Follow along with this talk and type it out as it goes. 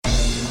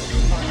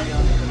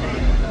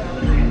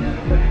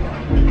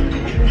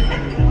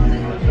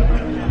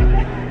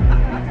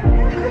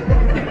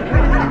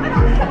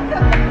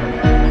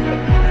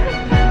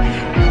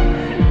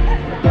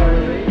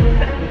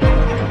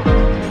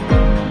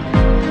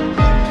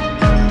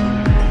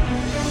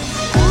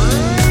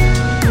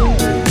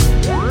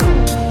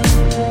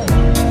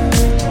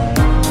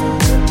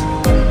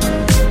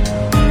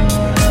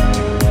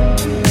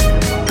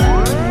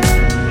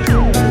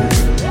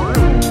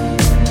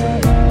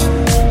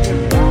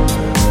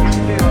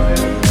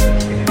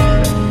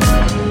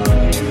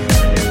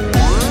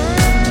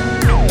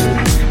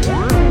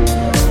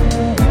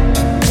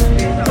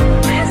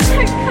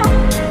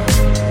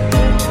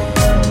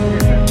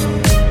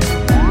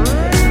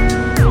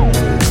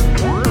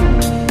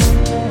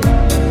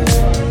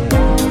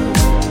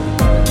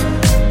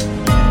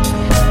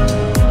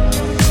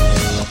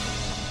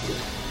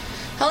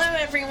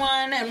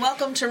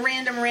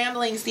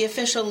is the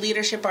official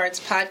Leadership Arts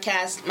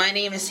podcast. My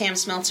name is Sam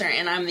Smeltzer,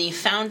 and I'm the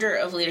founder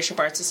of Leadership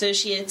Arts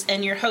Associates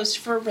and your host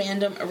for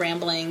Random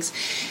Ramblings.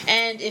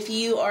 And if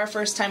you are a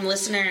first-time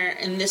listener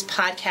in this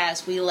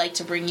podcast, we like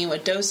to bring you a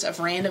dose of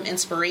random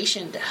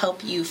inspiration to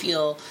help you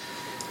feel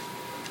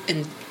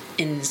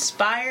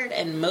inspired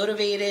and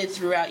motivated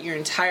throughout your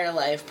entire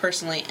life,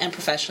 personally and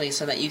professionally,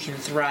 so that you can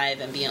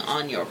thrive and be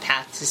on your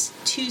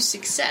path to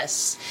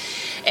success.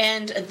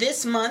 And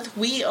this month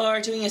we are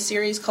doing a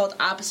series called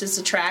Opposites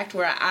Attract,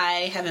 where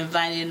I have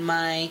invited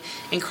my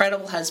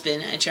incredible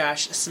husband,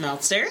 Josh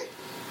Smeltzer.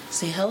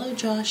 Say hello,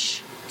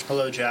 Josh.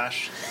 Hello,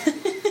 Josh.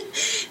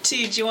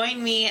 To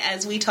join me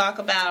as we talk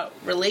about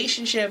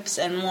relationships,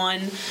 and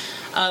one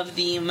of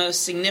the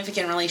most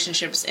significant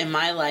relationships in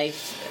my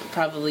life,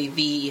 probably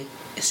the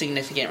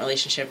significant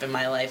relationship in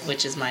my life,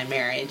 which is my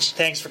marriage.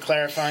 Thanks for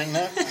clarifying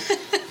that.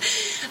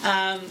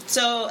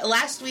 So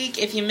last week,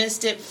 if you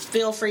missed it,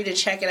 feel free to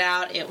check it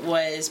out. It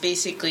was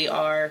basically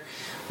our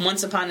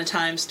once upon a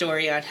time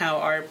story on how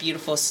our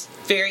beautiful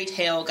fairy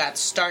tale got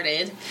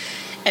started.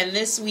 And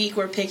this week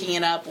we're picking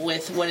it up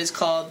with what is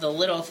called the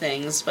little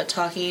things, but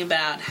talking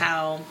about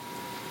how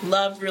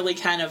love really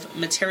kind of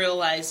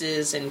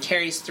materializes and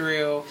carries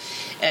through.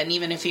 And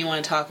even if you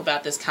want to talk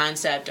about this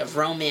concept of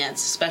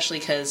romance, especially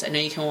because I know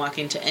you can walk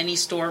into any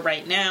store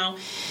right now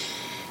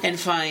and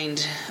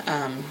find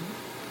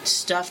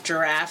stuffed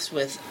giraffes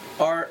with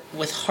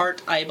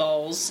heart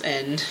eyeballs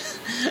and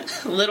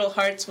little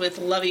hearts with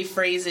lovey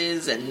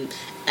phrases and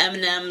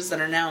M&Ms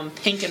that are now in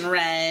pink and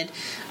red,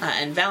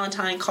 and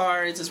Valentine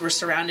cards. As we're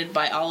surrounded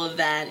by all of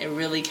that, it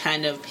really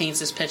kind of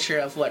paints this picture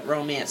of what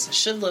romance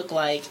should look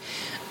like.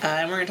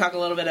 And we're going to talk a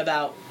little bit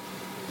about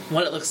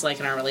what it looks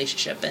like in our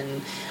relationship.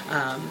 And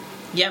I'm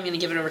going to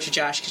give it over to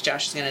Josh, because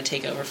Josh is going to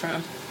take over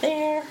from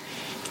there.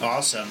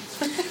 Awesome.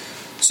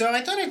 So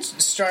I thought I'd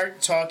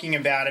start talking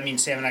about,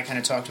 Sam and I kind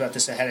of talked about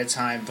this ahead of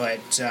time, but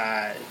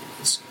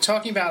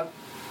talking about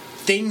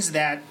things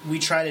that we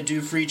try to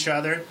do for each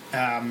other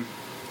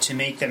to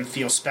make them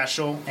feel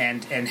special,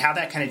 and how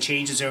that kind of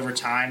changes over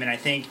time. And I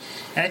think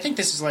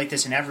this is like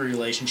this in every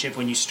relationship.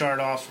 When you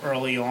start off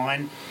early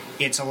on,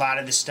 it's a lot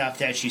of the stuff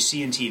that you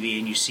see in TV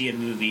and you see in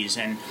movies.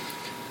 And,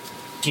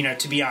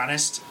 to be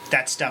honest,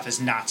 that stuff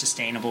is not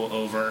sustainable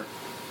over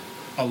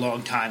a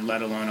long time,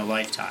 let alone a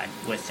lifetime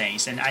with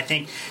things. And I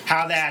think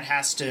how that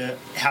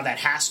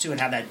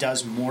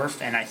does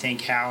morph, and I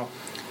think how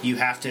you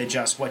have to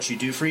adjust what you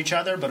do for each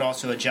other, but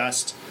also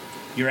adjust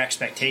your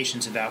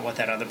expectations about what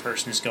that other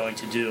person is going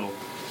to do.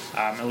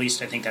 At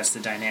least I think that's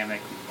the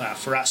dynamic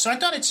for us. So I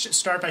thought I'd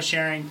start by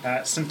sharing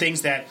some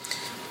things that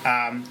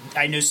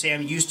I know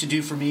Sam used to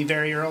do for me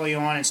very early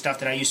on, and stuff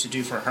that I used to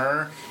do for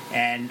her,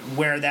 and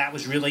where that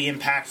was really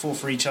impactful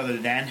for each other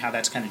then, how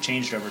that's kind of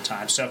changed over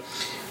time. So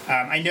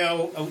I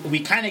know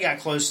we kind of got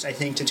close, I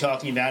think, to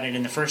talking about it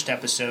in the first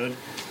episode,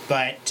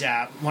 but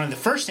one of the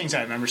first things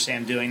I remember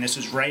Sam doing, this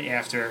was right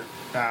after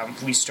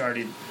we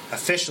started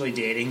officially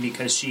dating,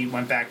 because she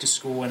went back to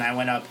school and I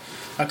went up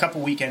a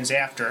couple weekends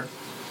after.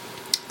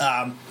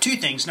 Two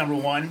things. Number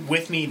one,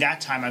 with me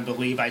that time, I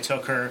believe, I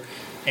took her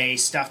a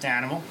stuffed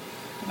animal,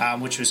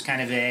 which was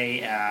kind of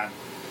a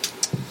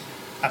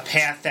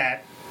path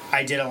that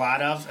I did a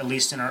lot of, at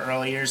least in our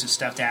early years of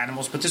stuffed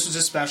animals. But this was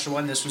a special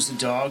one. This was the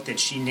dog that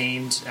she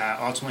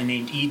ultimately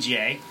named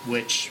EJ,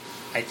 which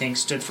I think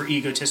stood for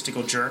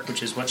egotistical jerk,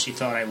 which is what she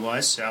thought I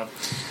was. So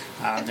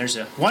there's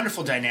a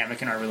wonderful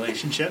dynamic in our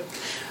relationship.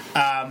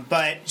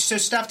 So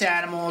stuffed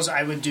animals,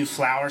 I would do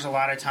flowers a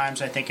lot of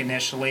times, I think,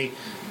 initially.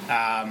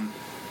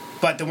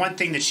 But the one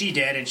thing that she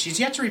did, and she's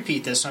yet to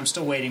repeat this, so I'm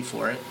still waiting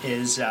for it,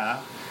 is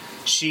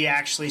she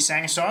actually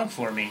sang a song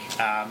for me.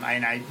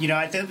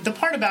 The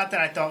part about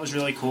that I thought was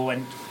really cool,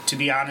 and to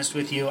be honest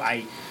with you,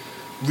 I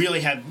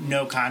really have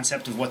no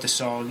concept of what the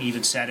song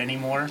even said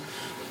anymore.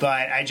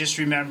 But I just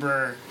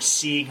remember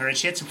seeing her, and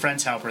she had some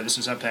friends help her. This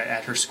was up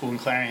at her school in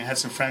Clarion. Had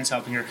some friends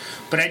helping her.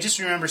 But I just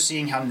remember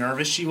seeing how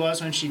nervous she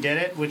was when she did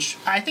it, which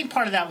I think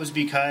part of that was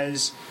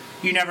because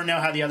you never know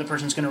how the other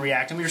person's going to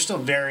react. And we were still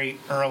very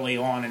early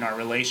on in our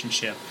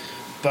relationship.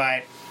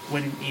 But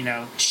when,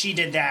 she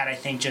did that, I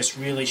think just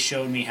really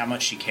showed me how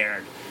much she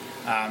cared.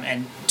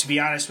 And to be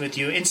honest with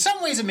you, in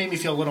some ways it made me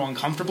feel a little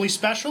uncomfortably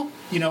special,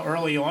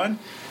 early on.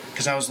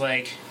 Because I was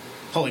like,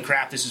 holy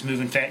crap, this is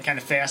moving kind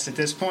of fast at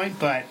this point.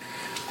 But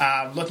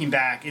looking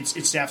back,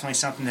 it's definitely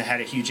something that had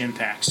a huge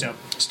impact. So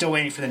still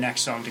waiting for the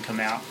next song to come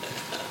out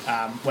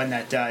when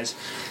that does.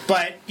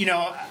 But,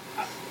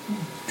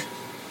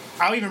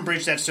 I'll even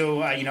bridge that.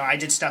 So, I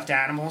did stuffed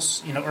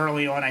animals.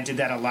 Early on, I did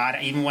that a lot.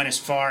 I even went as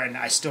far, and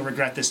I still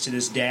regret this to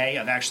this day,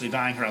 of actually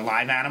buying her a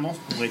live animal,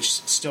 which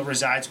still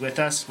resides with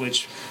us,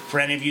 which, for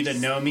any of you that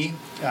know me,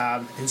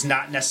 is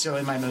not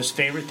necessarily my most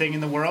favorite thing in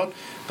the world,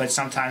 but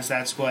sometimes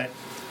that's what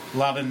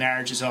love and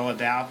marriage is all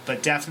about.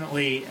 But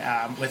definitely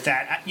with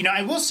that,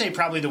 I will say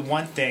probably the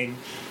one thing,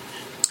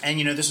 and,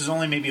 this was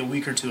only maybe a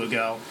week or two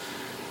ago,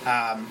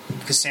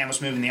 because Sam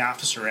was moving the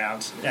office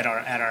around at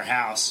our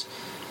house,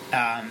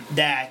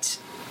 that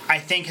I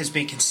think has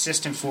been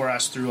consistent for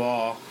us through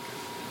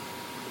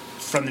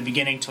from the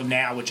beginning till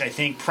now, which I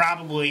think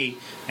probably,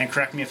 and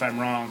correct me if I'm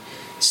wrong,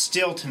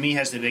 still to me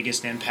has the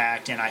biggest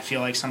impact, and I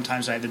feel like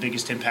sometimes I have the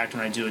biggest impact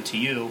when I do it to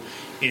you,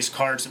 is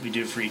cards that we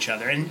do for each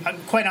other. And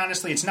quite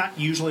honestly, it's not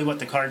usually what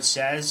the card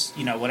says,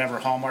 whatever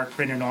Hallmark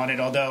printed on it,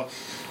 although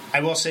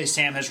I will say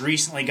Sam has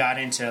recently got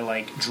into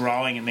like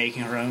drawing and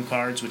making her own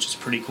cards, which is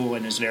pretty cool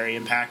and is very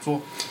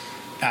impactful.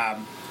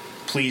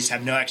 Please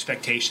have no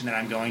expectation that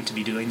I'm going to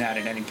be doing that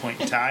at any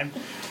point in time.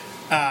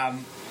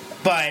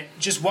 But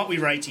just what we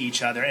write to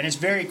each other. And it's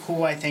very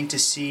cool, I think, to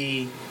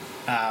see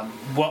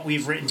what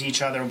we've written to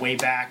each other way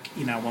back,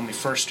 when we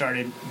first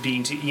started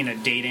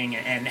dating,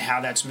 and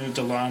how that's moved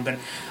along. But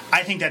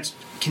I think that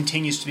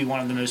continues to be one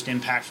of the most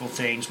impactful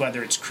things,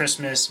 whether it's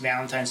Christmas,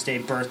 Valentine's Day,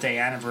 birthday,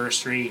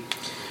 anniversary,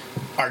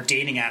 our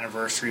dating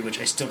anniversary, which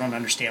I still don't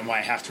understand why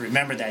I have to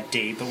remember that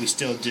date, but we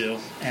still do.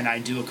 And I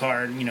do a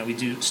card, we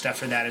do stuff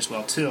for that as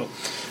well, too.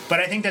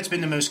 But I think that's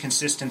been the most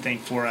consistent thing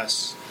for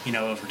us,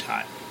 over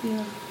time.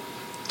 Yeah.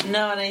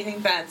 No, and I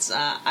think that's,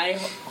 I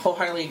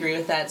wholeheartedly agree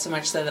with that, so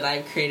much so that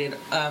I've created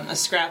a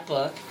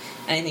scrapbook,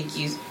 and I think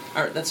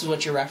that's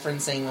what you're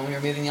referencing when we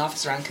were moving the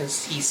office around,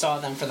 because he saw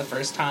them for the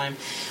first time,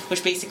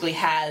 which basically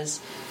has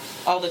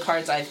all the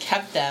cards I've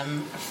kept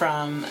them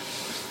from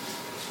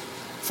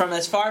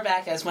as far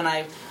back as when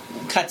I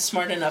got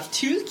smart enough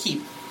to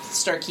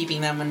start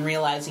keeping them and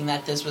realizing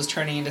that this was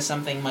turning into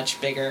something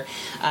much bigger,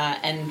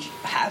 and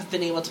have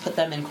been able to put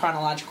them in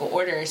chronological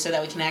order so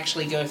that we can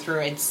actually go through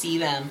and see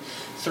them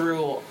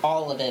through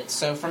all of it.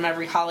 So from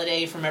every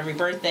holiday, from every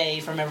birthday,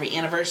 from every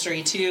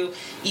anniversary, to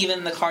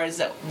even the cards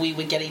that we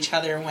would get each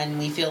other when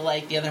we feel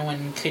like the other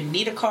one could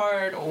need a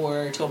card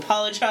or to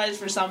apologize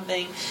for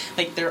something,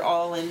 like they're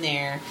all in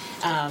there,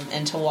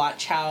 and to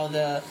watch how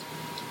the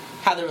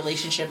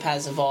relationship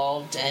has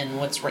evolved and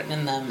what's written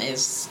in them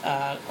is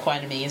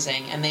quite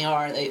amazing. And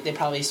they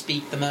probably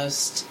speak the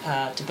most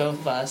to both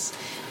of us.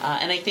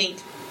 And I think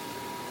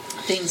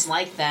things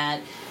like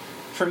that,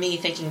 for me,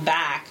 thinking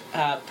back,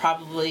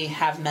 probably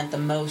have meant the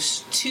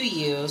most to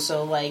you.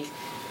 So, like,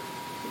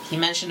 he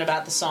mentioned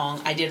about the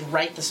song. I did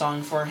write the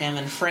song for him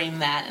and frame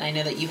that, and I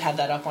know that you had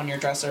that up on your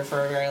dresser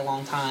for a very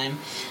long time.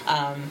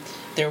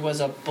 There was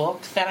a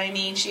book that I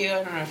made you.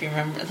 I don't know if you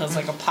remember. It was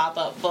like a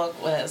pop-up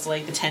book with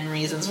like the 10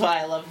 reasons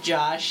why I love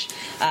Josh.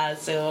 I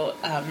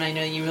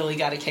know you really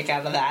got a kick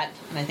out of that,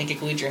 and I think it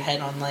glued your head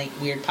on like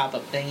weird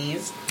pop-up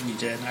thingies. You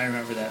did. I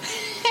remember that.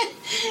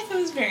 It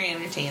was very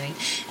entertaining.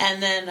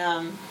 And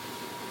then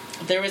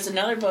there was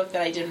another book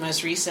that I did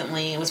most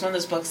recently. It was one of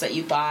those books that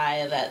you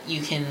buy that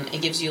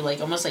it gives you like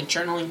almost like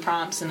journaling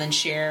prompts, and then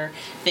share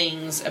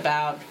things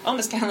about,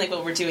 almost kind of like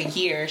what we're doing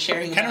here,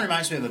 sharing. Kind of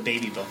reminds me of a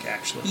baby book,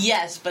 actually.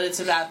 Yes, but it's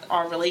about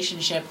our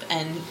relationship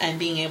and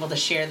being able to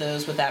share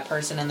those with that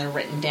person, and they're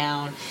written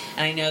down.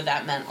 And I know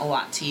that meant a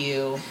lot to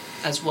you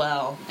as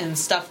well, and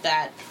stuff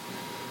that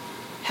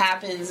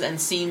happens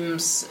and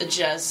seems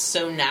just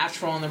so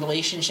natural in the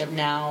relationship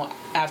now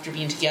after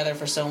being together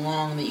for so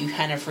long that you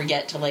kind of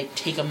forget to like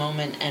take a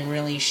moment and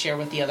really share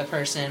with the other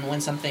person when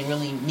something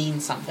really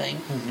means something.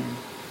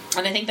 Mm-hmm.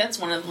 And I think that's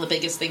one of the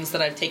biggest things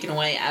that I've taken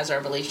away as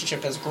our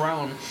relationship has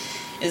grown,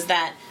 is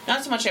that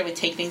not so much I would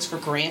take things for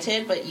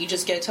granted, but you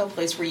just get to a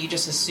place where you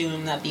just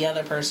assume that the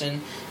other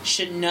person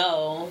should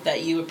know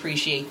that you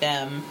appreciate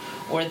them,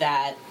 or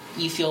that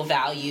you feel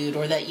valued,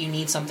 or that you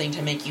need something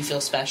to make you feel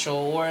special,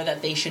 or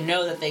that they should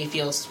know that they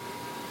feel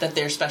that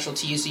they're special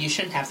to you, so you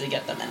shouldn't have to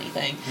get them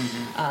anything.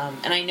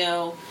 Mm-hmm. And I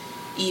know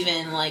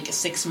even like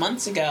 6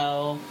 months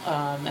ago,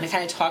 and I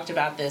kind of talked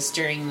about this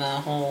during the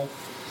whole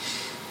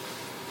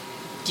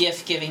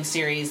gift giving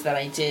series that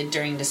I did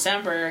during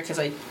December, because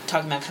I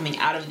talked about coming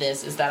out of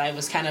this, is that I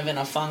was kind of in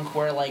a funk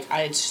where like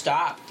I had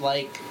stopped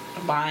like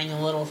buying the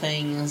little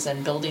things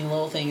and building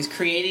little things,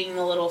 creating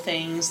the little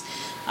things,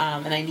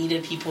 and I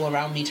needed people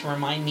around me to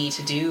remind me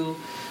to do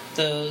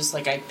those.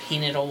 Like I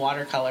painted a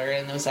watercolor,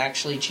 and it was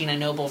actually Gina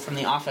Noble from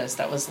The Office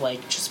that was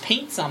like, just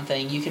paint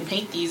something. You can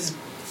paint these,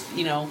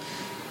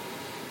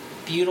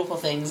 beautiful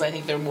things. I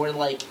think they're more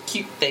like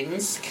cute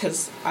things,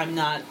 because I'm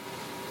not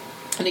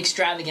an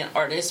extravagant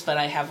artist, but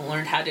I have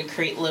learned how to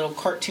create little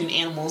cartoon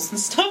animals and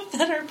stuff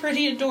that are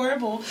pretty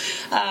adorable.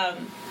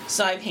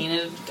 So I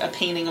painted a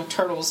painting of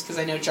turtles, because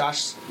I know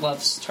Josh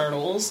loves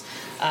turtles,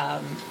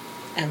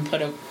 and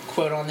put a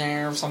quote on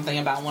there or something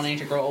about wanting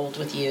to grow old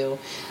with you,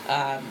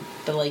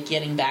 but like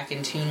getting back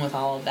in tune with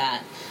all of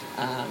that,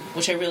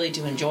 which I really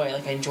do enjoy.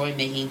 Like I enjoy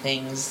making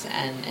things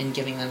and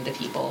giving them to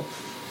people.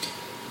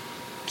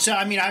 So,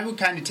 I mean, I would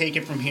kind of take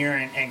it from here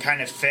and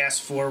kind of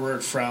fast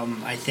forward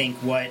from, I think,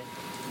 what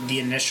the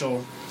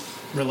initial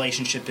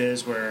relationship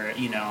is, where,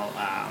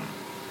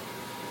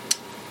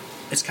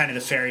 it's kind of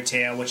the fairy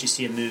tale, what you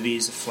see in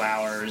movies, of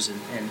flowers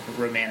and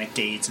romantic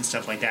dates and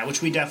stuff like that,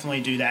 which we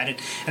definitely do that. And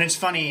it's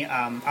funny,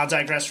 I'll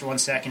digress for 1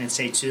 second and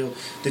say, too,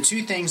 the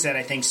two things that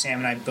I think Sam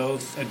and I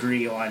both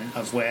agree on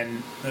of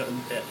when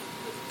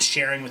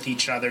sharing with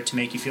each other to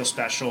make you feel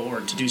special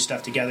or to do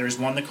stuff together is,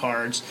 one, the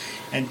cards,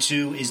 and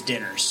two is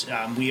dinners.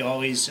 We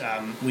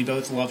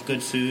both love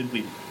good food,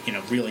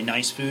 really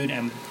nice food,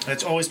 and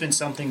it's always been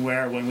something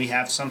where when we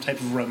have some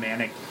type of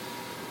romantic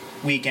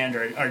weekend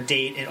or our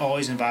date, it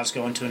always involves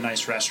going to a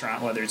nice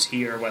restaurant, whether it's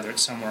here or whether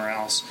it's somewhere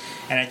else.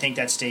 And I think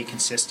that stayed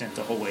consistent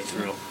the whole way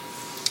through.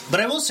 But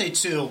I will say,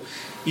 too,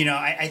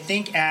 I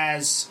think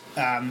as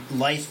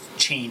life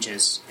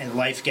changes and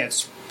life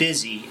gets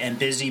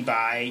busy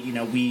by,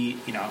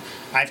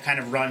 I've kind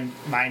of run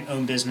my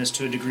own business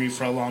to a degree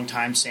for a long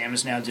time. Sam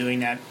is now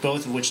doing that,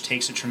 both of which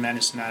takes a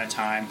tremendous amount of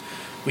time.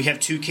 We have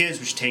 2 kids,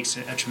 which takes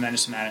a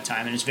tremendous amount of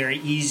time, and it's very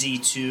easy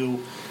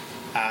to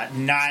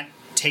not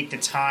take the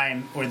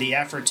time or the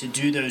effort to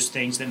do those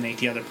things that make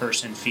the other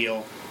person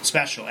feel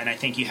special. And I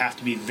think you have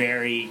to be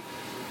very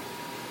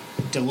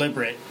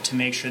deliberate to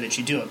make sure that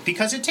you do it,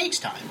 because it takes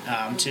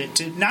time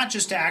to not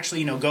just to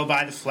actually go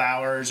buy the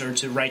flowers or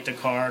to write the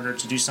card or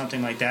to do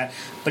something like that,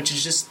 but to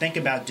just think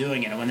about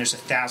doing it. And when there's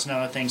 1,000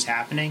 other things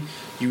happening,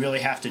 you really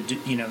have to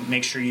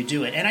make sure you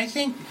do it. And I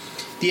think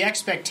the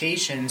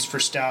expectations for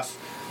stuff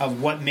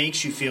of what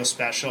makes you feel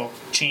special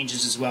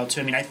changes as well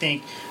too. I mean, I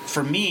think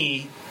for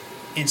me,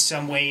 in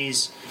some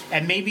ways,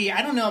 and maybe,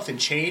 I don't know if it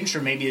changed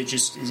or maybe it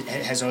just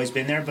has always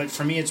been there, but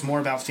for me it's more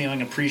about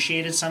feeling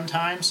appreciated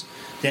sometimes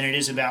than it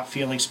is about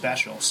feeling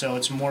special. So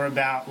it's more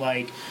about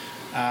when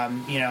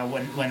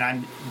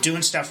I'm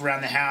doing stuff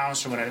around the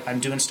house or when I'm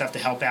doing stuff to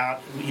help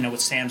out,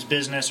 with Sam's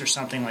business or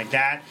something like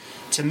that,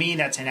 to me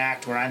that's an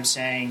act where I'm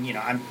saying,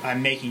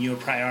 I'm making you a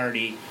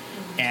priority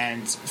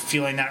and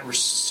feeling that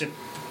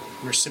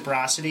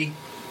reciprocity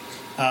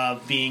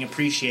of being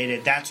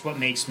appreciated. That's what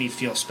makes me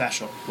feel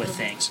special with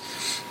things.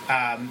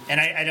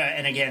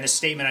 And again, this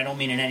statement I don't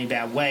mean in any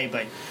bad way,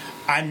 but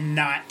I'm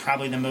not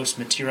probably the most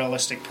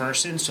materialistic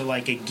person. So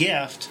like a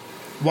gift,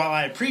 while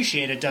I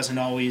appreciate it, doesn't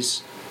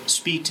always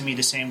speak to me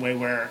the same way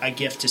where a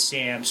gift to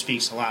Sam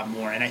speaks a lot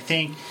more. And I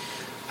think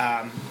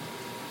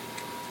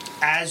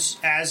as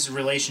the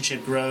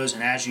relationship grows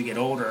and as you get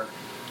older,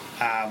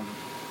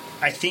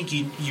 I think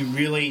you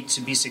really,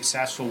 to be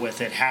successful with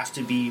it, have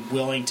to be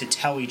willing to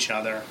tell each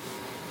other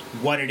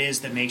what it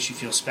is that makes you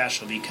feel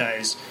special,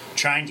 because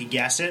trying to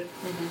guess it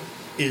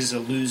is a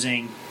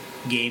losing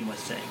game with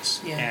things.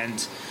 Yeah.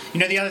 And,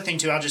 the other thing,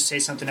 too, I'll just say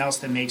something else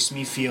that makes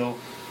me feel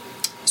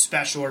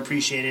special or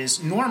appreciated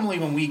is normally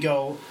when we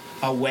go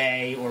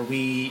away or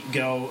we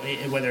go,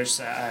 whether it's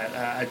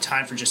a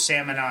time for just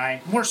Sam and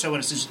I, more so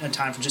when it's a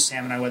time for just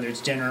Sam and I, whether it's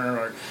dinner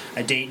or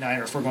a date night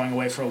or if we're going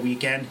away for a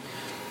weekend,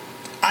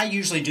 I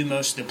usually do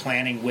most of the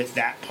planning with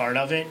that part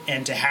of it,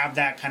 and to have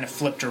that kind of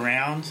flipped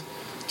around,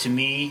 to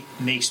me,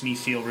 makes me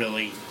feel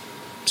really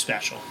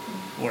special,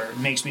 or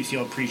makes me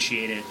feel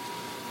appreciated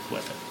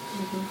with it.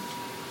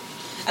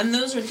 And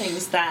those are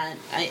things that,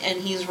 and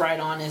he's right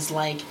on, is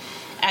like,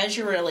 as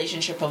your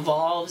relationship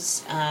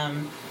evolves, I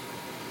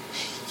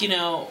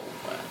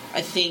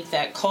think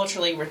that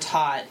culturally we're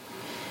taught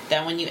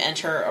that when you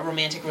enter a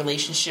romantic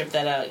relationship,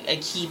 that a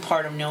key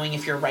part of knowing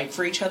if you're right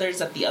for each other is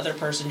that the other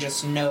person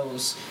just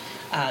knows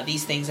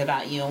these things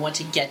about you and what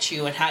to get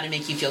you and how to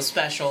make you feel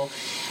special.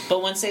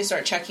 But once they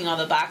start checking all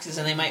the boxes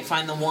and they might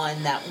find the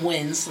one that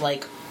wins,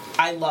 like,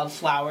 I love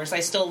flowers.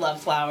 I still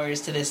love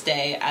flowers to this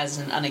day as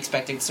an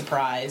unexpected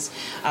surprise.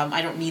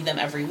 I don't need them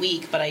every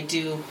week, but I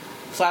do.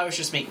 Flowers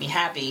just make me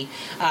happy.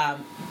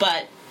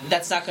 But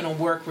that's not going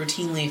to work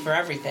routinely for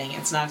everything.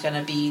 It's not going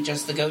to be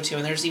just the go-to.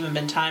 And there's even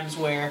been times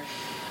where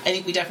I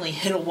think we definitely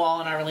hit a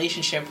wall in our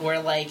relationship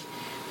where, like,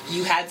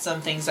 you had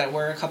some things that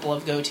were a couple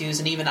of go-tos,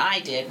 and even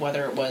I did,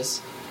 whether it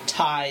was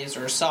ties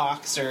or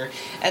socks,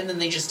 and then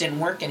they just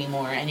didn't work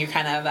anymore, and you're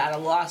kind of at a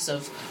loss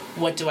of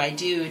what do I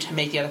do to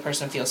make the other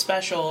person feel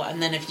special.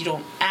 And then if you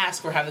don't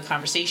ask or have the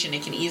conversation,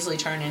 it can easily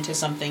turn into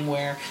something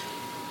where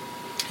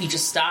you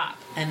just stop,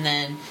 and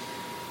then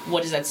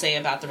what does that say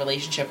about the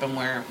relationship and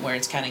where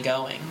it's kind of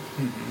going?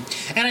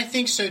 Mm-hmm. And I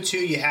think so too,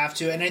 you have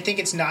to, and I think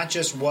it's not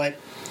just what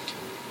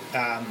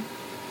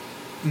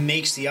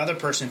makes the other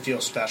person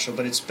feel special,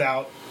 but it's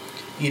about,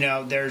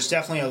 there's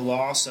definitely a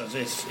loss of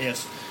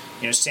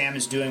if Sam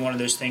is doing one of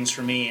those things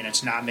for me and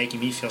it's not making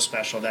me feel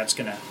special, that's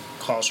going to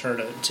cause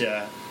her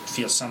to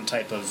feel some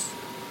type of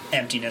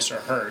emptiness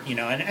or hurt,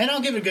 and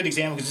I'll give a good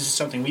example because this is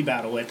something we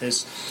battle with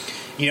is,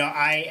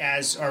 I,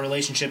 as our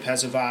relationship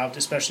has evolved,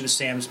 especially with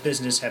Sam's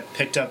business, have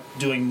picked up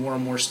doing more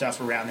and more stuff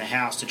around the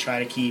house to try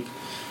to keep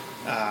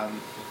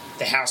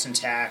the house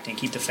intact and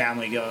keep the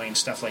family going and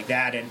stuff like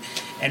that.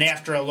 And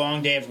after a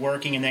long day of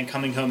working and then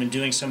coming home and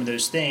doing some of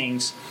those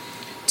things,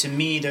 to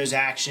me, those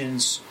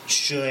actions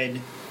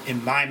should,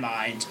 in my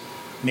mind,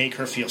 make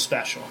her feel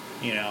special,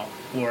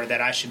 or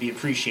that I should be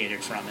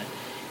appreciated from it.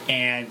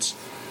 And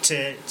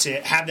to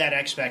have that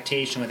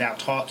expectation without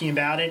talking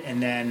about it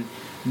and then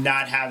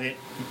not have it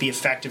be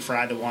effective for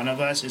either one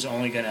of us is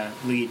only going to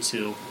lead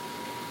to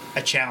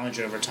a challenge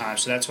over time.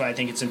 So that's why I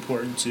think it's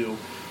important to,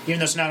 even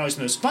though it's not always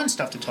the most fun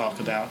stuff to talk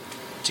about,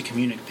 to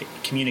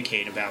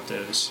communicate about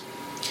those.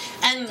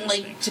 And those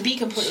like things. To be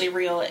completely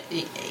real,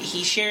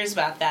 he shares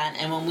about that,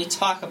 and when we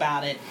talk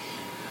about it,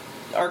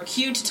 our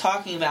cue to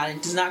talking about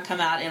it does not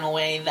come out in a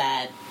way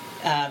that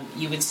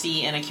you would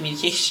see in a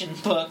communication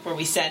book where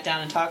we sat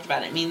down and talked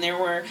about it. I mean, there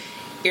were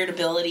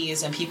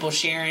irritabilities and people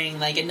sharing,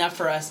 like, enough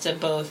for us to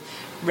both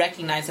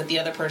recognize that the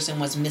other person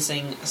was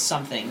missing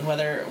something,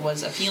 whether it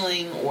was a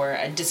feeling or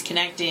a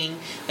disconnecting.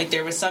 Like,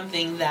 there was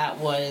something that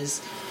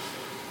was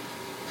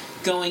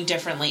going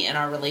differently in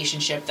our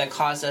relationship that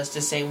caused us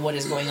to say, what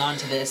is going on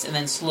to this? And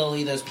then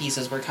slowly those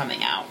pieces were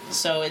coming out.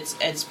 So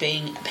it's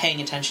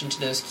paying attention to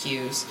those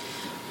cues.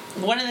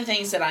 One of the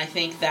things that I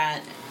think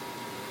that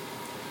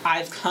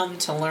I've come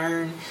to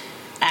learn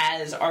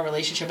as our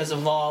relationship has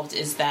evolved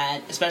is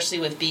that, especially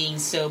with being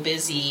so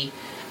busy,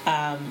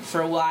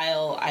 for a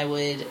while I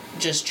would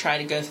just try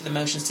to go through the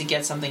motions to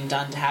get something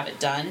done, to have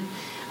it done.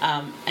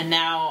 And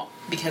now,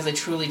 because I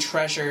truly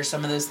treasure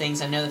some of those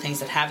things, I know the things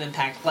that have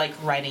impact, like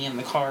writing in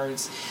the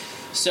cards.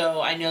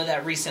 So I know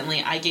that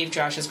recently I gave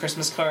Josh his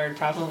Christmas card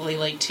probably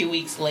like 2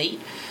 weeks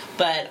late,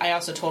 but I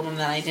also told him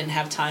that I didn't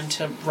have time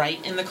to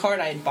write in the card.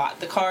 I had bought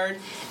the card,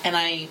 and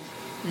I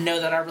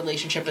know that our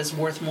relationship is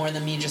worth more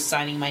than me just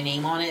signing my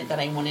name on it, that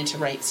I wanted to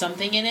write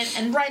something in it.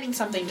 And writing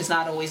something does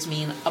not always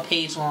mean a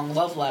page-long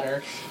love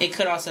letter. It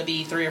could also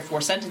be 3 or 4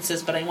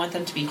 sentences, but I want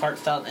them to be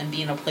heartfelt and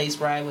be in a place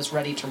where I was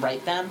ready to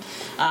write them.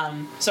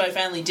 So I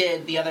finally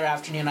did. The other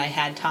afternoon I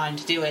had time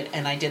to do it,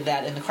 and I did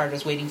that, and the card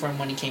was waiting for him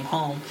when he came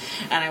home.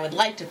 And I would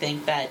like to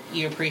think that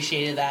you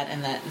appreciated that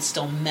and that it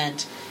still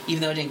meant,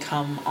 even though it didn't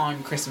come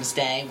on Christmas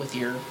Day with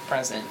your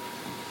present.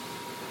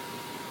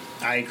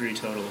 I agree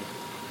totally.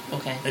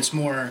 Okay. It's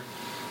more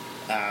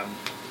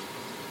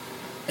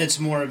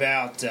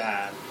about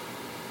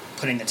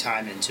putting the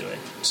time into it.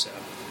 So,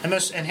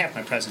 and half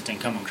my presents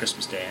didn't come on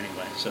Christmas Day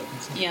anyway. So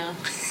yeah,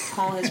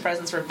 all his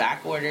presents were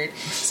back ordered.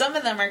 Some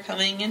of them are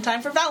coming in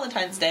time for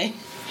Valentine's Day.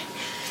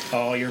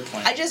 Oh, you're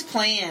planning. I just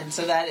planned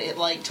so that it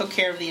took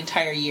care of the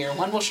entire year.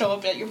 One will show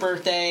up at your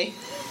birthday.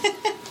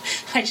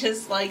 I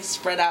just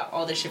spread out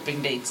all the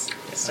shipping dates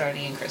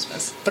starting in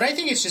Christmas. But I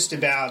think it's just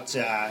about.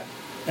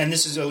 And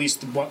this is at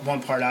least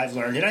one part I've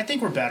learned, and I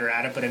think we're better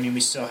at it, but I mean, we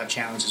still have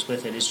challenges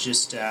with it. It's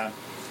just,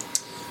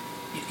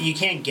 you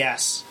can't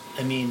guess.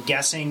 I mean,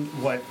 guessing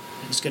what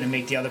is going to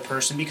make the other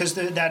person, because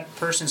that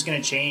person's going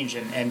to change,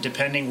 and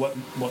depending what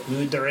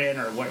mood they're in,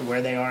 or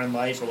where they are in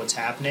life, or what's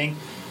happening,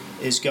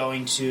 is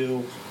going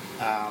to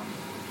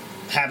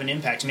have an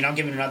impact. I mean, I'll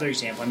give another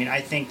example. I mean, I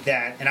think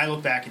that, and I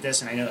look back at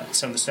this, and I know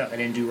some of the stuff I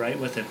didn't do right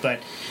with it, but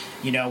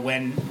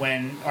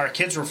when our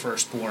kids were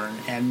first born,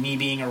 and me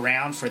being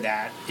around for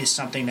that is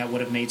something that would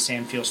have made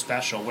Sam feel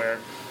special, where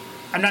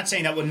I'm not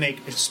saying that wouldn't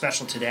make it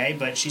special today,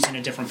 but she's in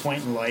a different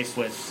point in life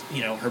with,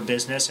 her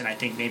business, and I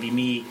think maybe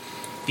me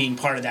being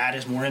part of that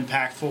is more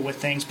impactful with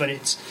things, but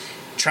it's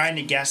trying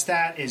to guess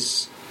that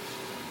is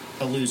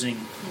a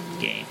losing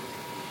game.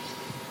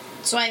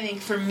 So I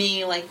think for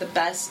me, the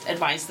best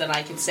advice that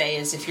I could say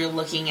is, if you're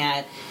looking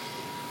at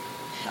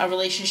a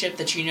relationship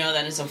that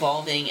that is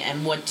evolving,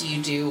 and what do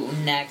you do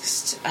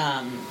next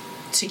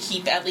to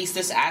keep at least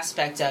this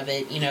aspect of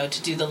it,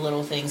 to do the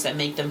little things that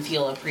make them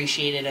feel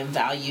appreciated and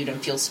valued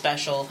and feel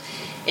special.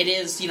 It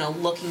is,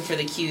 looking for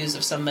the cues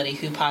of somebody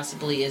who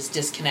possibly is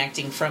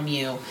disconnecting from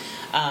you,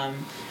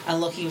 and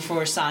looking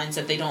for signs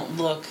that they don't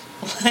look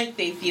like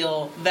they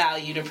feel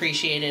valued,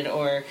 appreciated,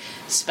 or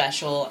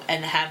special,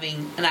 and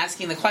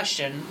asking the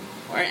question,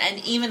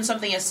 and even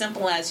something as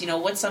simple as,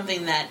 what's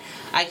something that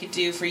I could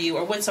do for you,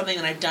 or what's something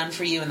that I've done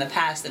for you in the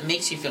past that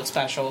makes you feel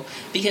special,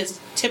 because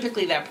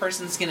typically that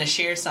person's going to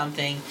share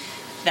something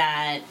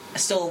that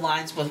still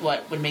aligns with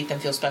what would make them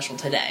feel special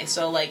today.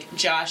 So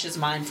Josh's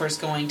mind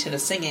first going to the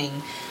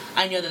singing,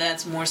 I know that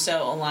that's more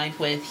so aligned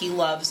with, he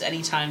loves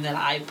any time that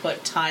I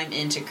put time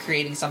into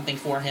creating something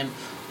for him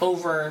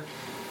over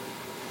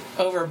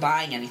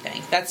buying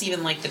anything. That's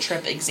even the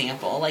trip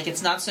example.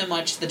 It's not so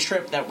much the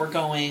trip that we're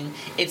going,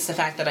 it's the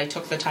fact that I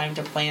took the time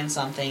to plan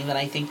something that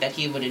I think that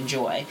he would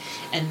enjoy.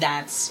 And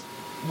that's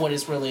what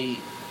is really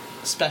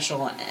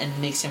special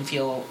and makes him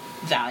feel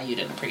valued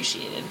and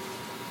appreciated.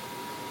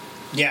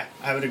 Yeah,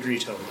 I would agree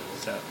totally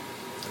with that.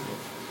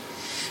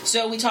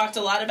 So we talked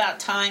a lot about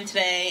time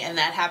today, and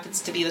that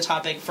happens to be the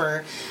topic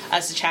for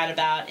us to chat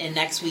about in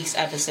next week's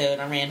episode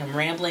on Random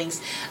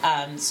Ramblings.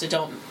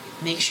 So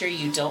make sure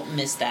you don't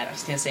miss that. I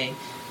was going to say,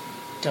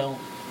 I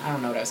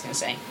don't know what I was going to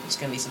say. It's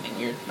going to be something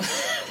weird.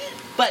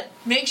 But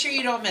make sure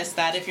you don't miss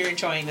that if you're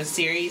enjoying this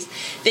series.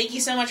 Thank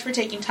you so much for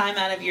taking time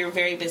out of your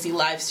very busy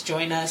lives to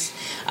join us.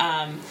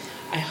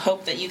 I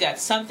hope that you got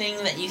something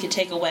that you could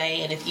take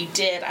away, and if you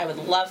did, I would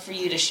love for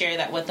you to share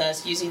that with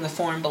us using the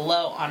form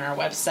below on our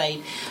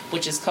website,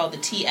 which is called the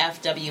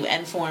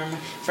TFWN form,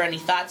 for any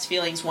thoughts,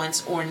 feelings,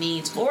 wants, or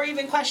needs, or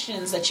even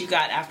questions that you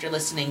got after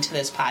listening to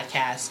this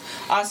podcast.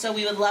 Also,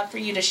 we would love for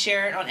you to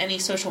share it on any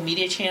social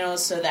media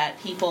channels so that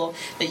people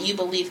that you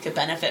believe could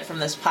benefit from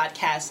this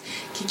podcast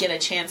can get a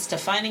chance to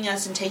finding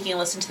us and taking a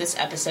listen to this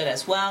episode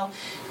as well.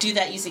 Do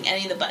that using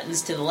any of the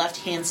buttons to the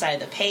left-hand side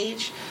of the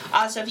page.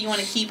 Also, if you want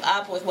to keep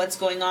up with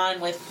what's going on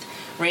with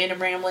Random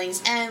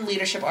Ramblings and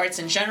leadership arts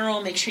in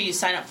general. Make sure you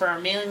sign up for our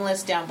mailing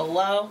list down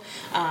below.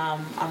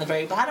 On the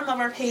very bottom of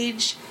our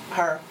page,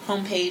 our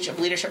homepage of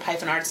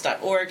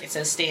leadership-arts.org, it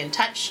says stay in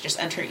touch. Just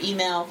enter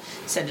email,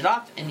 send it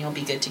off, and you'll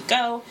be good to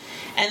go.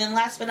 And then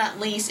last but not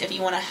least, if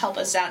you want to help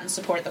us out and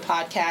support the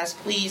podcast,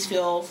 please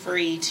feel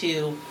free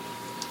to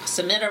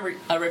submit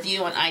a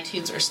review on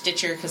iTunes or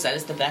Stitcher, because that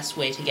is the best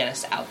way to get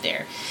us out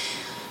there.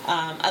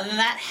 Other than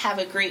that, have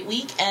a great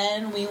week,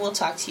 and we will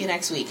talk to you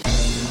next week.